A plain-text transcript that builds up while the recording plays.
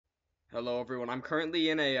Hello everyone. I'm currently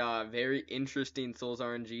in a very interesting Souls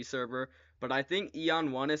RNG server, but I think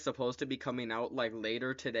Eon 1 is supposed to be coming out like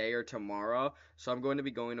later today or tomorrow. So I'm going to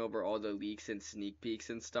be going over all the leaks and sneak peeks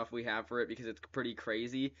and stuff we have for it because it's pretty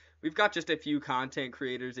crazy. We've got just a few content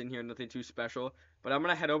creators in here, nothing too special, but I'm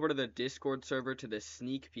going to head over to the Discord server to the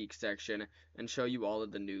sneak peek section and show you all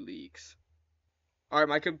of the new leaks. Alright,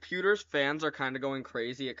 my computer's fans are kind of going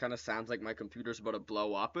crazy. It kind of sounds like my computer's about to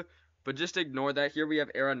blow up. But just ignore that. Here we have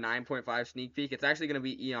Era 9.5 sneak peek. It's actually going to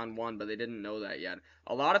be Eon 1, but they didn't know that yet.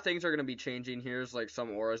 A lot of things are going to be changing. Here's like some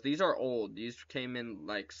auras. These are old. These came in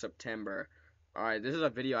like September. Alright, this is a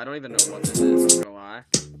video. I don't even know what this is, not gonna lie.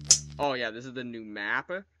 Oh yeah, this is the new map.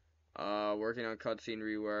 Working on cutscene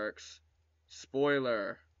reworks.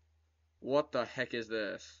 Spoiler. What the heck is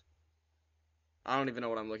this? I don't even know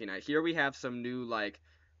what I'm looking at. Here we have some new, like,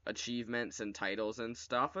 achievements and titles and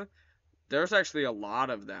stuff. There's actually a lot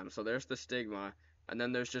of them. So there's the Stigma. And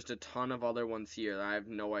then there's just a ton of other ones here. I have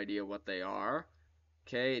no idea what they are.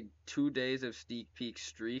 Okay, 2 days of sneak peek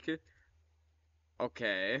streak.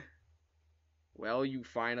 Okay. Well, you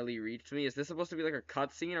finally reached me. Is this supposed to be like a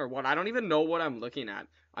cutscene or what? I don't even know what I'm looking at.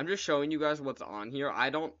 I'm just showing you guys what's on here.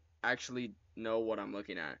 I don't actually know what I'm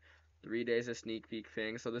looking at. 3 days of sneak peek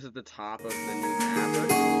thing. So this is the top of the new map.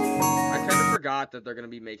 I kind of forgot that they're going to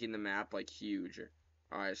be making the map like huge.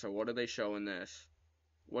 Alright, so what are they showing this?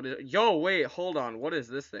 What is... Yo, wait, hold on. What is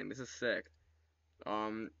this thing? This is sick.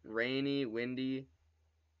 Rainy, windy.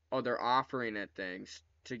 Oh, they're offering it things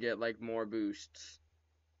to get like more boosts.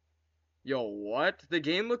 Yo, what? The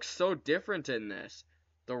game looks so different in this.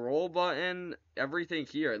 The roll button, everything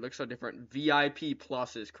here, it looks so different. VIP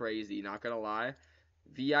Plus is crazy, not gonna lie.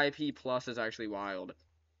 VIP Plus is actually wild.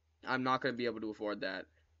 I'm not gonna be able to afford that.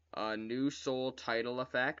 New Soul title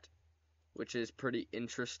effect, which is pretty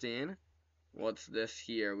interesting. What's this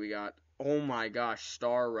here? We got, oh my gosh,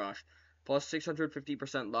 Star Rush. Plus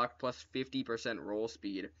 650% luck, plus 50% roll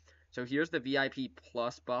speed. So here's the VIP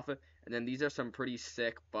Plus buff, and then these are some pretty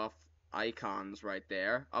sick buff icons right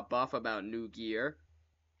there. A buff about new gear.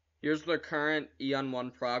 Here's the current Eon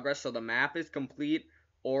 1 progress. So the map is complete,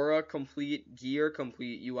 aura complete, gear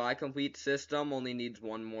complete, UI complete, system only needs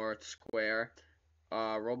one more square.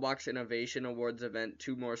 Roblox Innovation Awards event,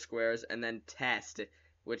 2 more squares, and then test,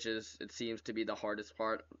 which is, it seems to be the hardest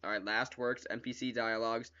part. Alright, last works, NPC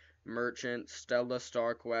dialogues, merchant, Stella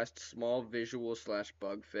Star Quest, small visual /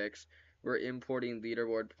 bug fix. We're importing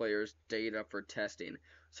leaderboard players' data for testing.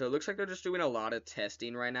 So it looks like they're just doing a lot of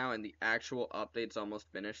testing right now, and the actual update's almost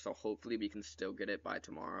finished, so hopefully we can still get it by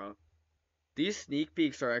tomorrow. These sneak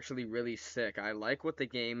peeks are actually really sick. I like what the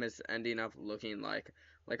game is ending up looking like.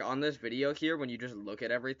 Like on this video here, when you just look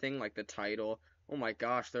at everything, like the title, oh my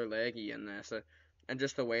gosh, they're laggy in this. And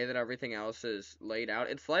just the way that everything else is laid out.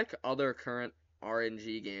 It's like other current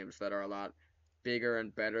RNG games that are a lot bigger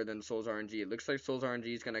and better than Souls RNG. It looks like Souls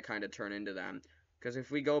RNG is going to kind of turn into them. Because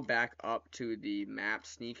if we go back up to the map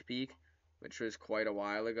sneak peek, which was quite a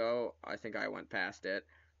while ago, I think I went past it.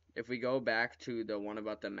 If we go back to the one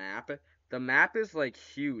about the map is like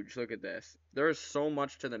huge. Look at this. There is so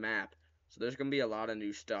much to the map. So there's going to be a lot of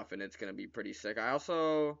new stuff and it's going to be pretty sick. I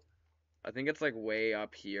think it's like way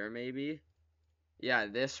up here maybe. Yeah,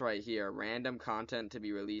 this right here. Random content to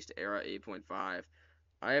be released era 8.5.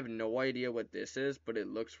 I have no idea what this is, but it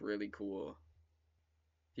looks really cool.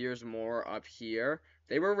 Here's more up here.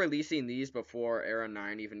 They were releasing these before Era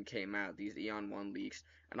 9 even came out, these Eon 1 leaks.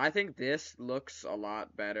 And I think this looks a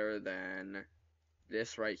lot better than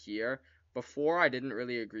this right here. Before, I didn't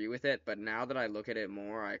really agree with it, but now that I look at it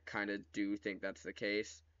more, I kind of do think that's the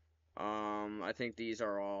case. I think these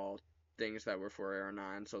are all things that were for Era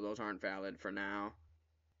 9, so those aren't valid for now.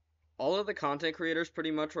 All of the content creators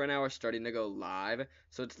pretty much right now are starting to go live,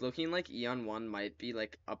 so it's looking like Eon 1 might be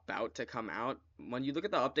like about to come out. When you look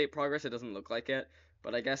at the update progress, it doesn't look like it,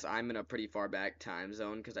 but I guess I'm in a pretty far back time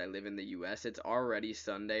zone because I live in the US. It's already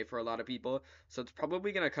Sunday for a lot of people, so it's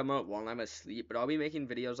probably going to come out while I'm asleep, but I'll be making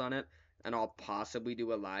videos on it, and I'll possibly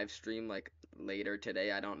do a live stream like later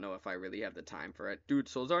today. I don't know if I really have the time for it. Dude,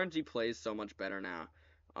 Souls RNG plays so much better now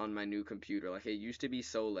on my new computer. Like, it used to be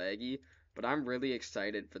so laggy, but I'm really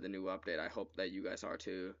excited for the new update. I hope that you guys are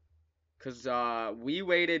too. Because we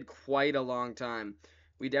waited quite a long time.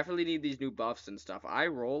 We definitely need these new buffs and stuff. I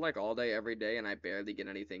roll like all day every day and I barely get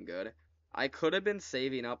anything good. I could have been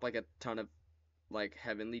saving up like a ton of like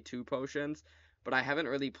Heavenly 2 potions, but I haven't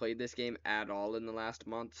really played this game at all in the last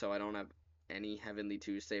month, so I don't have any Heavenly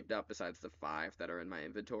 2 saved up besides the 5 that are in my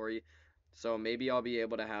inventory. So maybe I'll be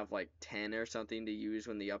able to have like 10 or something to use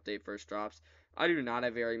when the update first drops. I do not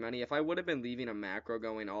have very many. If I would have been leaving a macro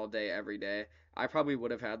going all day, every day, I probably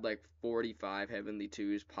would have had like 45 Heavenly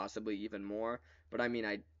 2s, possibly even more. But I mean,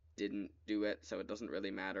 I didn't do it, so it doesn't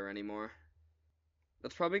really matter anymore.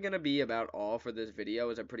 That's probably going to be about all for this video.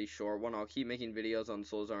 It's a pretty short one. I'll keep making videos on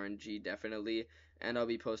Souls RNG definitely, and I'll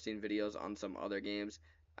be posting videos on some other games.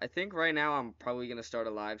 I think right now I'm probably going to start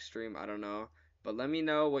a live stream. I don't know. But let me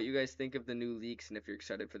know what you guys think of the new leaks and if you're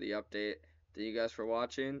excited for the update. Thank you guys for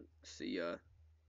watching. See ya.